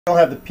don't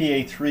have the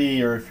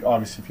PA3, or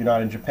obviously if you're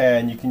not in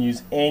Japan, you can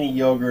use any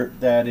yogurt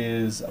that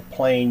is a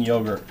plain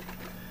yogurt.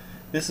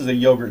 This is a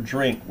yogurt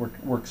drink,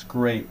 works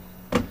great.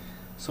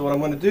 So what I'm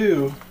going to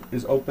do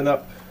is open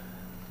up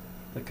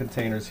the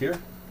containers here.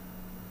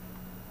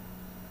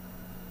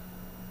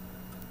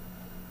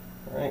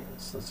 Alright,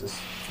 so let's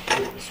just put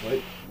it this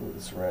way, move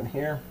this around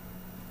here.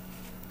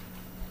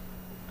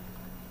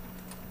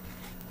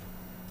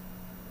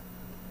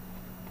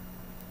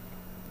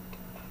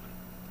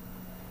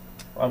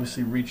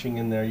 Obviously reaching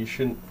in there,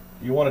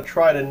 you want to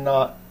try to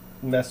not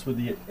mess with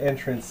the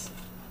entrance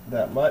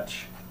that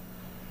much.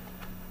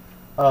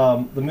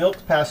 The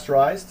milk's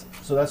pasteurized,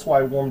 so that's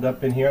why I warmed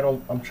up in here.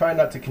 I'm trying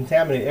not to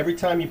contaminate. Every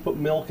time you put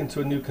milk into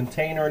a new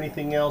container or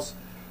anything else,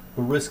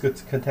 the risk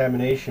of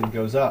contamination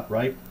goes up,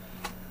 right?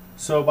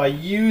 So by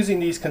using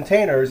these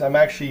containers, I'm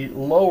actually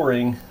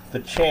lowering the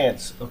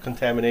chance of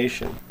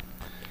contamination.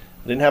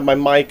 I didn't have my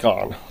mic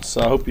on,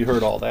 so I hope you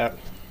heard all that.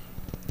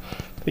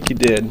 I think you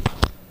did.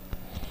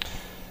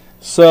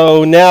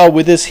 So now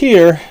with this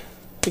here,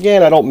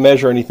 again, I don't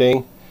measure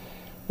anything.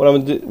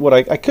 What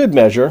I could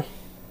measure,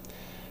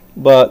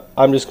 but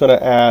I'm just going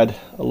to add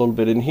a little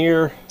bit in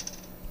here.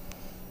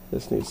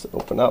 This needs to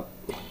open up.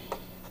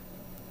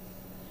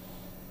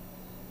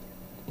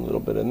 A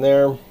little bit in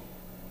there.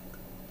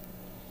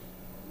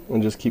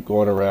 And just keep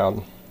going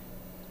around.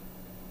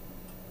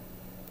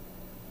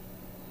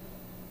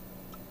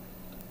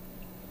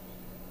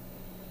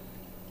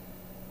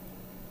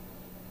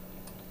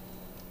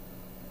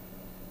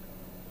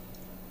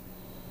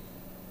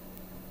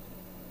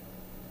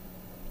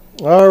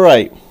 All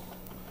right,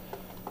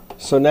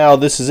 so now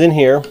this is in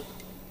here.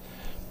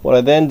 What I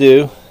then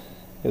do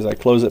is I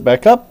close it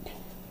back up.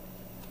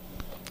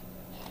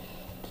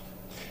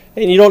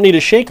 And you don't need a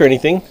shake or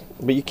anything,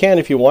 but you can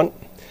if you want.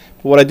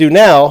 But what I do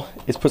now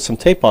is put some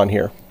tape on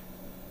here.